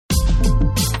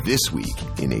This Week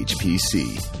in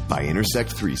HPC by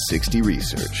Intersect 360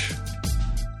 Research.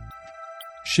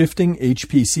 Shifting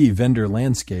HPC vendor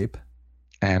landscape.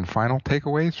 And final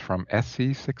takeaways from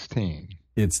SC16.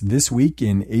 It's This Week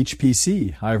in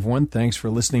HPC. Hi, everyone. Thanks for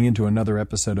listening into another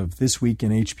episode of This Week in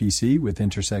HPC with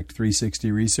Intersect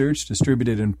 360 Research,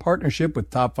 distributed in partnership with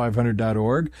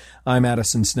Top500.org. I'm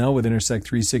Addison Snell with Intersect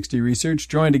 360 Research,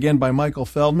 joined again by Michael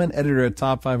Feldman, editor at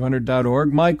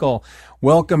Top500.org. Michael,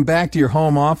 welcome back to your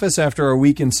home office after our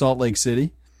week in Salt Lake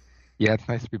City. Yeah, it's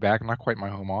nice to be back. Not quite my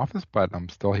home office, but I'm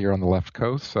still here on the left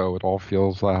coast, so it all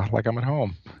feels like I'm at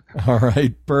home. All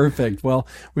right, perfect. Well,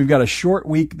 we've got a short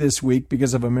week this week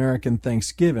because of American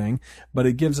Thanksgiving, but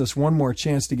it gives us one more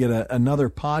chance to get another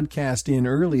podcast in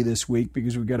early this week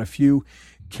because we've got a few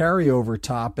carryover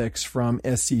topics from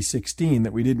SC16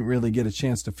 that we didn't really get a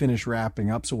chance to finish wrapping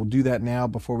up. So we'll do that now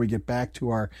before we get back to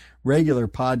our regular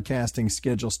podcasting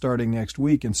schedule starting next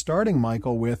week. And starting,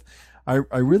 Michael, with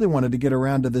I really wanted to get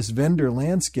around to this vendor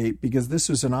landscape because this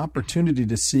was an opportunity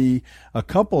to see a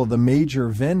couple of the major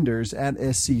vendors at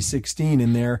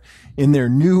SC16 in their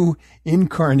new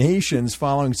incarnations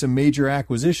following some major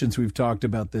acquisitions we've talked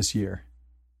about this year.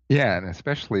 Yeah, and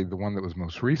especially the one that was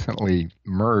most recently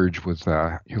merged was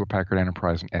Hewlett-Packard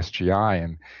Enterprise and SGI,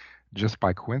 and just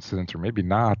by coincidence, or maybe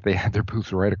not, they had their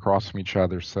booths right across from each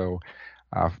other, so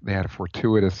they had a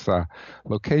fortuitous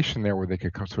location there where they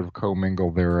could sort of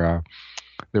commingle their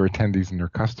attendees and their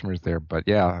customers there. But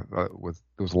yeah, there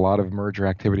was a lot of merger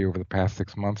activity over the past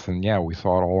 6 months, and yeah, we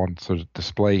saw it all on sort of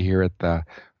display here at the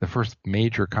first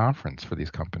major conference for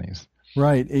these companies.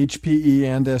 Right. HPE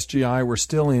and SGI were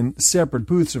still in separate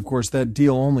booths. Of course, that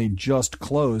deal only just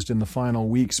closed in the final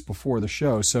weeks before the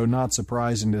show, so not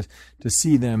surprising to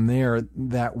see them there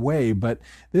that way. But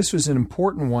this was an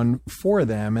important one for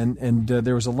them, and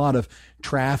there was a lot of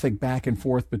traffic back and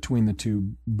forth between the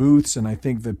two booths, and I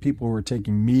think that people who were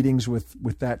taking meetings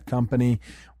with that company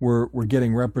were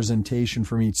getting representation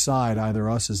from each side, either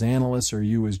us as analysts or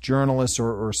you as journalists,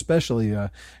 or especially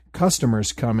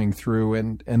customers coming through,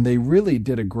 and they really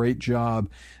did a great job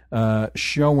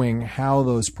showing how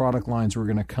those product lines were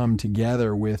going to come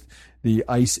together with the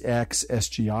ICE-X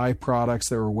SGI products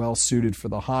that were well suited for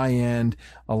the high end,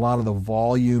 a lot of the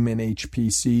volume in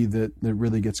HPC that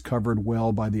really gets covered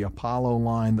well by the Apollo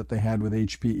line that they had with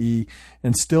HPE,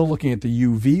 and still looking at the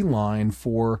UV line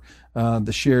for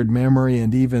the shared memory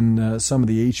and even some of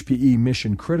the HPE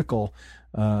mission critical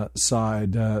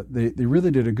side. They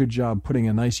really did a good job putting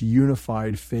a nice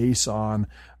unified face on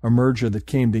a merger that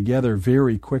came together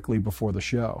very quickly before the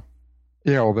show.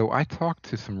 Yeah, although I talked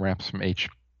to some reps from HPE,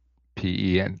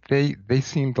 and they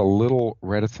seemed a little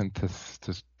reticent to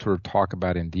sort of talk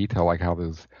about in detail like how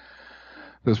those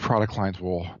product lines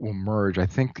will merge. I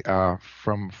think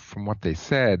from what they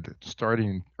said,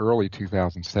 starting early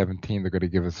 2017, they're going to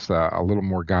give us a little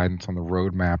more guidance on the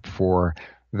roadmap for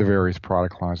the various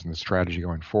product lines and the strategy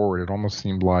going forward. It almost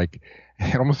seemed like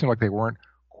they weren't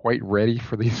quite ready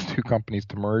for these two companies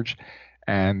to merge,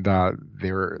 and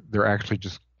they're actually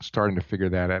just starting to figure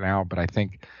that out. But I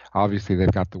think obviously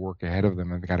they've got the work ahead of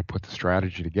them, and they've got to put the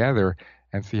strategy together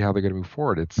and see how they're going to move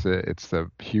forward. It's a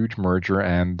huge merger,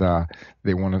 and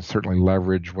they want to certainly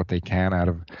leverage what they can out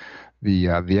of the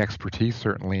expertise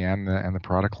certainly, and the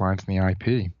product lines and the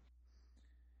IP.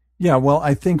 Yeah, well,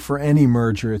 I think for any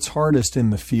merger, it's hardest in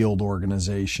the field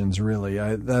organizations, really.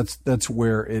 That's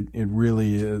where it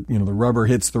really, the rubber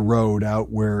hits the road out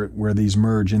where these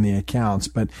merge in the accounts.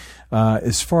 But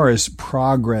as far as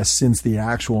progress since the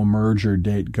actual merger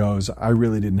date goes, I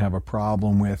really didn't have a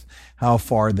problem with how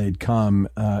far they'd come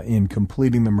in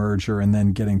completing the merger and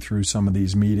then getting through some of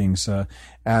these meetings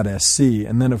at SC.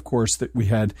 And then, of course, that we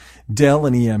had Dell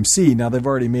and EMC. Now, they've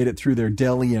already made it through their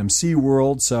Dell EMC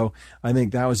world, so I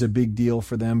think that was a big deal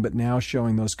for them. But now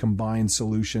showing those combined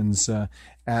solutions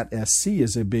at SC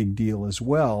is a big deal as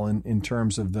well in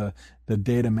terms of the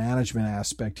data management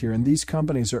aspect here. And these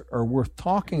companies are worth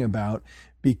talking about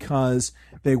because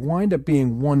they wind up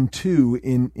being 1-2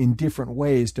 in different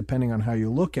ways depending on how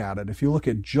you look at it. If you look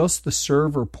at just the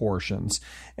server portions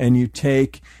and you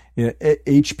take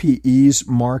HPE's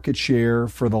market share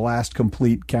for the last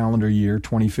complete calendar year,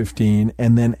 2015,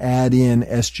 and then add in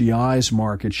SGI's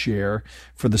market share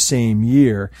for the same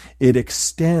year, it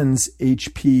extends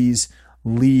HPE's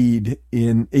lead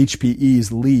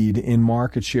in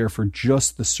market share for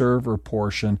just the server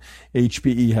portion.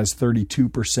 HPE has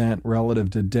 32% relative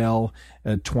to Dell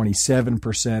at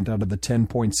 27% out of the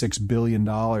 $10.6 billion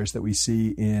that we see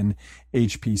in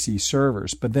HPC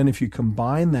servers. But then if you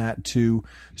combine that to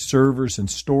servers and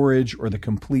storage or the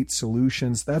complete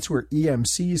solutions, that's where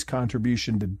EMC's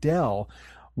contribution to Dell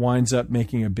winds up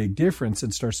making a big difference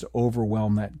and starts to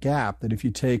overwhelm that gap. That if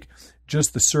you take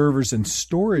just the servers and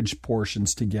storage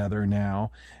portions together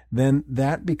now, then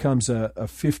that becomes a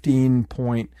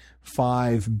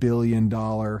 $15.5 billion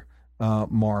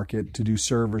market to do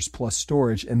servers plus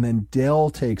storage. And then Dell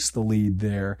takes the lead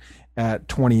there at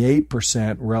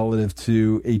 28% relative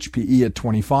to HPE at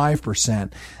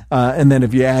 25%. And then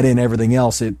if you add in everything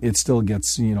else, it still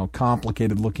gets,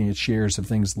 complicated looking at shares of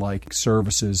things like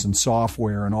services and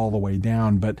software and all the way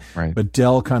down. But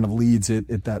Dell kind of leads it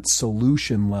at that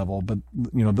solution level. But,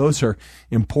 those are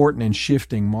important in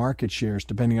shifting market shares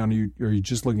depending on are you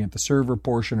just looking at the server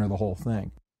portion or the whole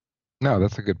thing? No,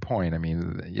 that's a good point. I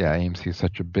mean, yeah, AMC is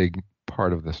such a big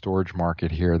part of the storage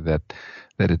market here that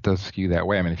it does skew that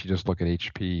way. I mean, if you just look at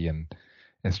HP and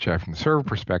SGI from the server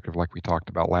perspective, like we talked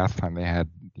about last time, they had,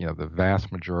 the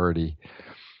vast majority,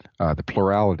 the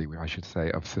plurality, I should say,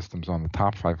 of systems on the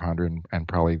top 500 and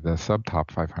probably the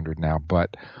sub-top 500 now.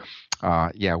 But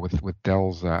with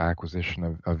Dell's acquisition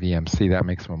of EMC, that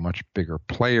makes them a much bigger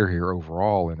player here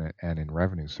overall and in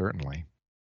revenue, certainly.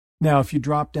 Now, if you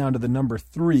drop down to the number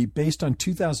 3, based on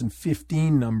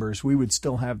 2015 numbers, we would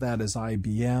still have that as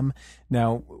IBM.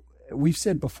 Now, we've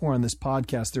said before on this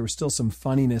podcast there was still some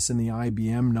funniness in the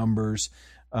IBM numbers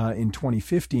in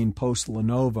 2015 post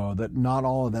Lenovo, that not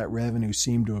all of that revenue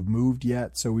seemed to have moved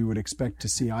yet. So we would expect to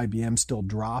see IBM still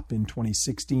drop in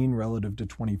 2016 relative to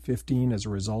 2015 as a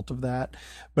result of that.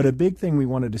 But a big thing we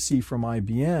wanted to see from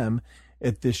IBM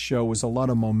at this show was a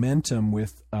lot of momentum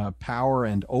with power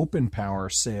and open power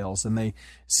sales, and they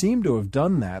seem to have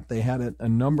done that. They had a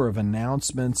number of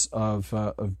announcements of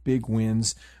big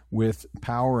wins with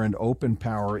power and open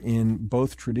power in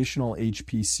both traditional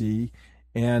HPC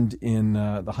and in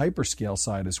the hyperscale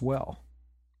side as well.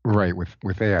 Right,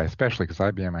 with AI especially, because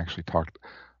IBM actually talked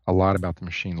a lot about the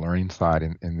machine learning side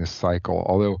in this cycle,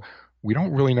 although we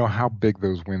don't really know how big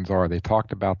those wins are. They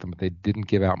talked about them, but they didn't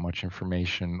give out much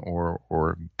information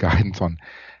or guidance on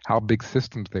how big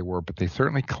systems they were. But they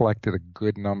certainly collected a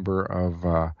good number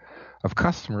of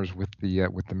customers with the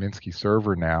Minsky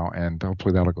server now, and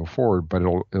hopefully that'll go forward. But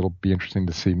it'll be interesting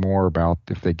to see more about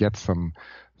if they get some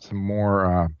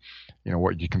more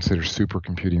what you consider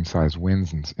supercomputing size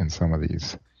wins in some of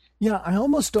these. Yeah, I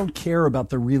almost don't care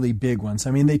about the really big ones.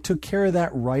 I mean, they took care of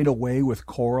that right away with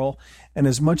Coral, and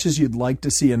as much as you'd like to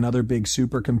see another big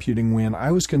supercomputing win,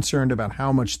 I was concerned about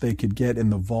how much they could get in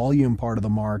the volume part of the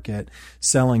market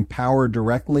selling power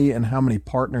directly and how many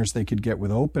partners they could get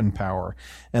with open power.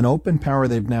 And open power,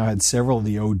 they've now had several of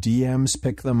the ODMs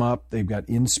pick them up. They've got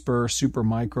Inspur,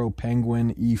 Supermicro,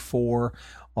 Penguin, E4,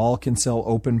 all can sell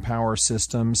open power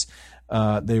systems.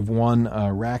 They've won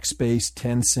Rackspace,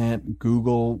 Tencent,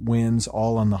 Google wins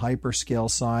all on the hyperscale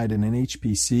side. And in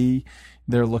HPC,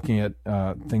 they're looking at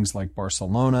things like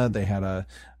Barcelona. They had a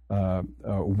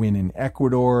win in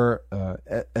Ecuador,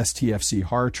 STFC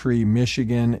Hartree,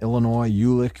 Michigan, Illinois,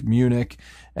 Jülich, Munich,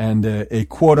 and a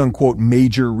quote-unquote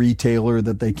major retailer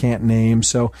that they can't name.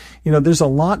 So, there's a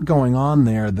lot going on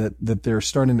there that they're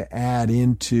starting to add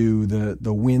into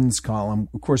the wins column.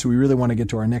 Of course, we really want to get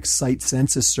to our next site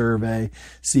census survey,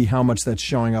 see how much that's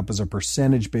showing up as a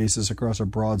percentage basis across a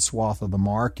broad swath of the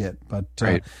market. But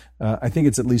right. I think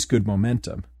it's at least good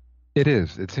momentum. It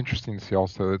is. It's interesting to see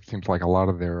also, it seems like a lot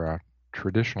of their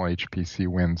traditional HPC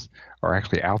wins are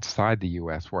actually outside the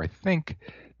U.S., where I think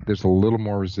there's a little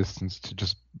more resistance to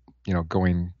just,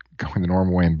 going the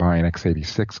normal way and buying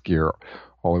x86 gear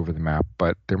all over the map.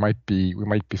 But we might be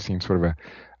seeing sort of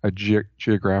a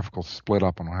geographical split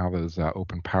up on how those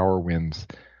open power wins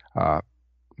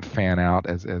fan out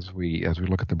as we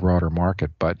look at the broader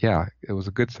market. But yeah, it was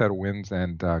a good set of wins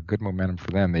and good momentum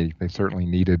for them. They certainly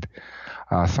needed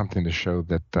something to show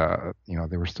that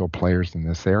they were still players in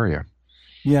this area.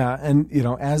 Yeah, and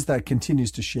as that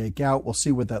continues to shake out, we'll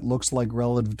see what that looks like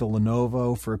relative to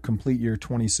Lenovo for complete year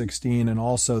 2016, and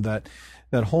also that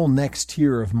whole next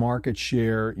tier of market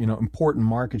share, important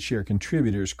market share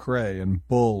contributors, Cray and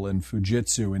Bull and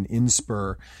Fujitsu and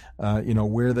Inspur,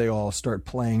 where they all start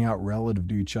playing out relative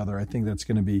to each other. I think that's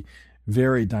going to be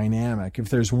very dynamic. If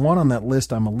there's one on that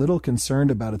list I'm a little concerned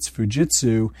about, it's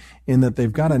Fujitsu, in that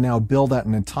they've got to now build out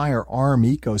an entire ARM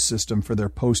ecosystem for their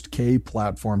post-K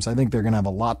platforms. I think they're going to have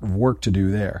a lot of work to do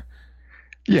there.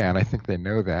 Yeah, and I think they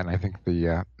know that, and I think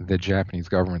the Japanese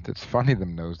government that's funding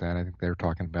them knows that. I think they're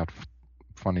talking about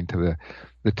funding to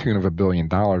the tune of $1 billion.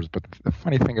 But the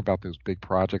funny thing about those big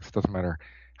projects, it doesn't matter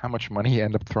how much money you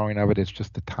end up throwing of it. It's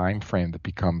just the time frame that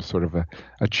becomes sort of a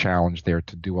challenge there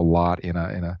to do a lot in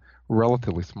a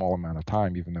relatively small amount of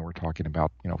time, even though we're talking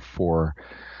about 4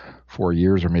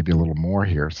 years or maybe a little more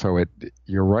here. So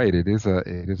you're right, it is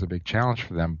a big challenge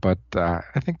for them, but I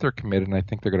think they're committed, and I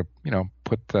think they're going to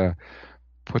put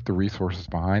the resources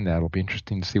behind that. It'll be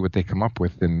interesting to see what they come up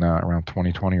with in around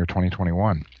 2020 or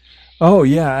 2021. Oh,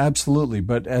 yeah, absolutely.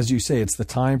 But as you say, it's the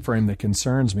time frame that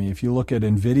concerns me. If you look at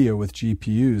NVIDIA with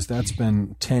GPUs, that's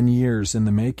been 10 years in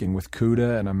the making with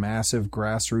CUDA and a massive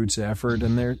grassroots effort,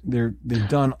 and they've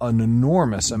done an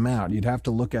enormous amount. You'd have to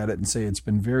look at it and say it's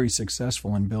been very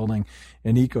successful in building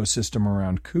an ecosystem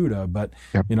around CUDA, but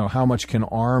Yep. how much can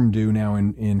ARM do now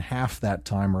in half that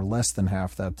time or less than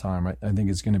half that time? I think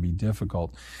it's going to be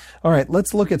difficult. All right,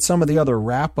 let's look at some of the other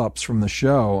wrap-ups from the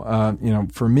show.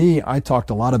 For me, I talked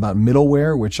a lot about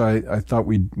middleware, which I thought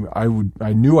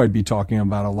I knew I'd be talking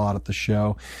about a lot at the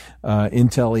show.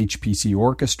 Intel HPC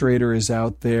Orchestrator is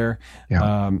out there.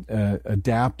 Yeah.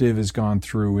 Adaptive has gone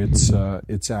through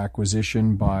its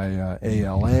acquisition by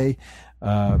ALA.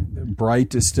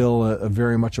 Bright is still a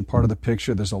very much a part of the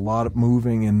picture. There's a lot of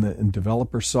moving in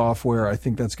developer software. I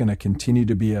think that's going to continue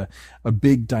to be a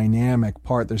big dynamic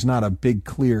part. There's not a big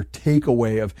clear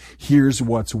takeaway of here's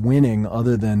what's winning,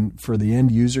 other than for the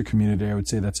end user community. I would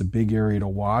say that's a big area to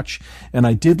watch. And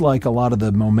I did like a lot of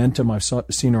the momentum I've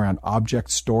seen around object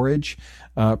storage.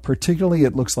 Particularly,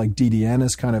 it looks like DDN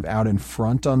is kind of out in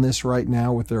front on this right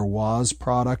now with their WAS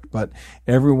product, but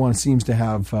everyone seems to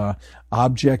have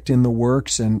object in the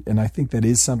works, and I think that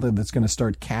is something that's going to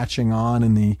start catching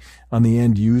on the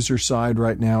end user side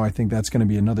right now. I think that's going to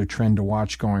be another trend to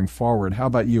watch going forward. How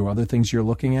about you? Other things you're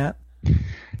looking at?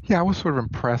 Yeah, I was sort of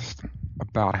impressed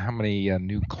about how many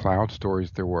new cloud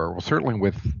stories there were. Well, certainly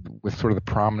with sort of the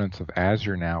prominence of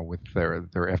Azure now with their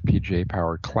FPGA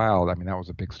powered cloud. I mean, that was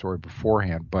a big story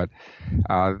beforehand, but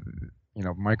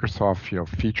Microsoft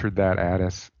featured that at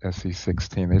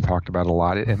SC16. They talked about it a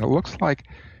lot, and it looks like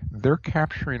they're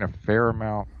capturing a fair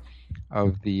amount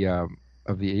of the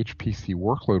HPC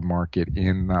workload market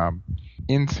in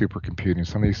supercomputing.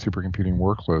 Some of these supercomputing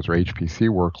workloads or HPC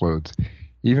workloads,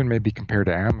 even maybe compared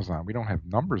to Amazon. We don't have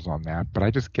numbers on that, but I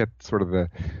just get sort of the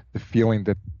feeling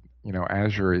that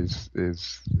Azure is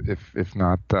if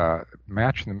not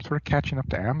matching them, sort of catching up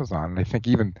to Amazon. And I think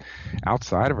even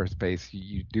outside of our space,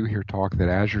 you do hear talk that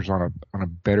Azure's on a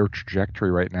better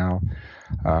trajectory right now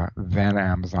than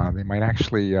Amazon. They might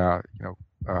actually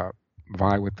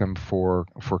vie with them for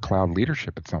cloud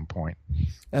leadership at some point.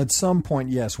 At some point,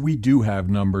 yes, we do have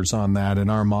numbers on that in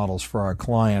our models for our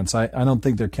clients. I don't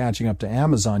think they're catching up to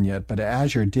Amazon yet, but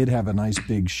Azure did have a nice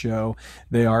big show.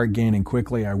 They are gaining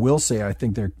quickly. I will say I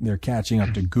think they're catching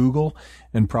up to Google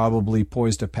and probably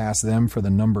poised to pass them for the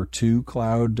number 2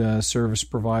 cloud service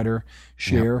provider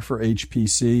share for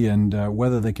HPC. And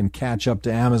whether they can catch up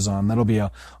to Amazon, that'll be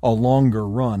a longer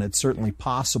run. It's certainly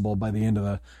possible by the end of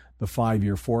the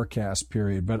 5-year forecast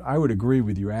period. But I would agree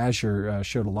with you. Azure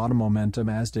showed a lot of momentum,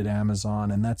 as did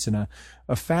Amazon, and that's in a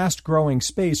fast-growing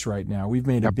space right now. We've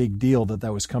made a big deal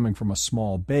that was coming from a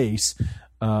small base,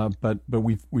 but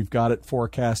we've got it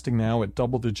forecasting now at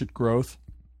double-digit growth,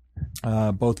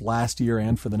 both last year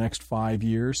and for the next 5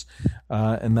 years,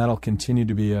 and that'll continue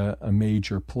to be a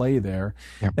major play there.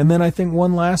 Yep. And then I think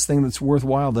one last thing that's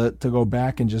worthwhile to go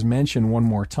back and just mention one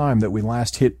more time that we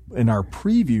last hit in our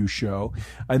preview show.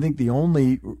 I think the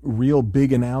only real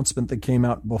big announcement that came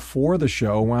out before the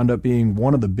show wound up being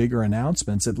one of the bigger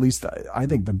announcements, at least I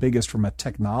think the biggest from a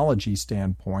technology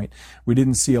standpoint. We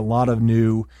didn't see a lot of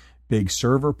new big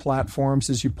server platforms,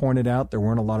 as you pointed out. There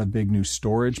weren't a lot of big new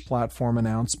storage platform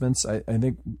announcements. I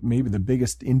think maybe the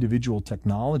biggest individual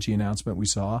technology announcement we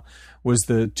saw was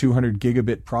the 200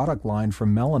 gigabit product line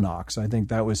from Mellanox. I think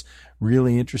that was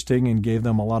really interesting and gave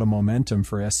them a lot of momentum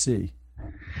for SC.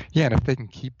 Yeah, and if they can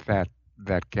keep that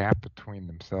gap between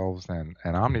themselves and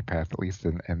OmniPath, at least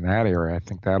in that area, I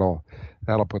think that'll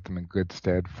put them in good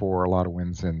stead for a lot of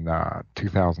wins in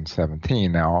 2017.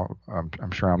 Now,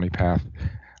 I'm sure OmniPath,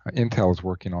 Intel is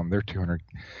working on their 200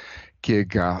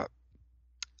 gig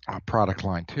product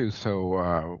line too,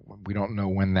 so we don't know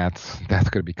when that's going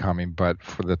to be coming. But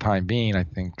for the time being, I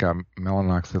think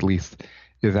Mellanox at least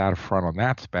is out of front on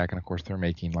that spec. And of course, they're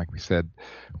making, like we said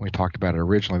when we talked about it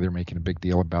originally, they're making a big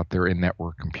deal about their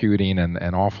in-network computing and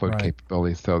offload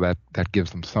capabilities. So that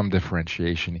gives them some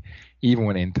differentiation, even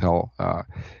when Intel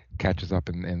catches up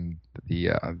in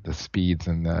the speeds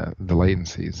and the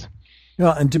latencies.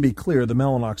 Yeah, and to be clear, the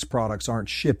Mellanox products aren't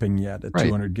shipping yet at Right.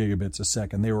 200 gigabits a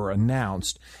second. They were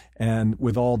announced, and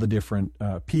with all the different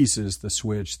pieces, the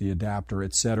switch, the adapter,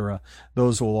 etc.,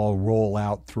 those will all roll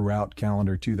out throughout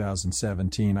calendar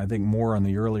 2017. I think more on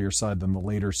the earlier side than the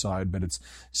later side, but it's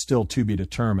still to be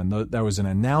determined. That was an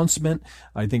announcement.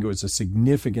 I think it was a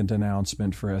significant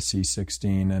announcement for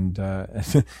SC16, and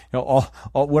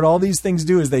what all these things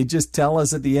do is they just tell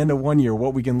us at the end of one year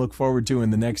what we can look forward to in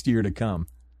the next year to come.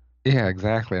 Yeah,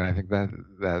 exactly. And I think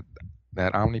that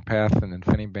OmniPath and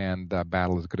InfiniBand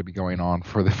battle is going to be going on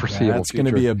for the foreseeable future. That's going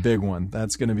to be a big one.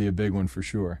 That's going to be a big one for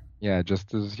sure. Yeah,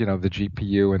 just as the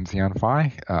GPU and Xeon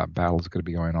Phi battle is going to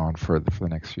be going on for the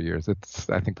next few years.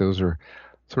 I think those are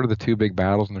sort of the two big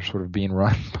battles, and they're sort of being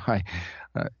run by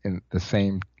in the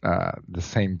same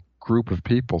group of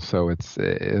people. So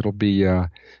it'll be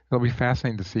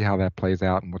fascinating to see how that plays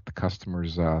out and what the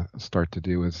customers start to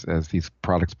do as these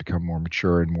products become more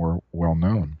mature and more well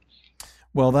known.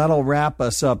 Well, that'll wrap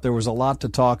us up. There was a lot to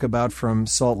talk about from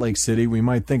Salt Lake City. We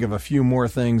might think of a few more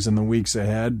things in the weeks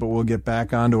ahead, but we'll get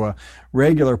back onto a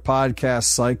regular podcast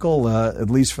cycle, at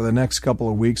least for the next couple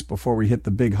of weeks before we hit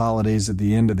the big holidays at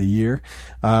the end of the year.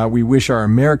 We wish our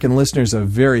American listeners a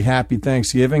very happy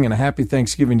Thanksgiving, and a happy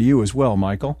Thanksgiving to you as well,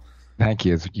 Michael. Thank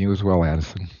you. You as well,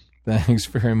 Addison. Thanks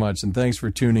very much, and thanks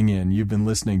for tuning in. You've been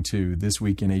listening to This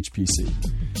Week in HPC.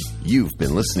 You've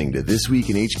been listening to This Week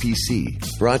in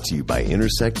HPC, brought to you by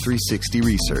Intersect 360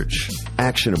 Research,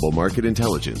 actionable market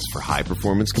intelligence for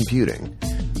high-performance computing.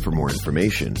 For more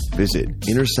information, visit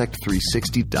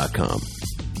intersect360.com.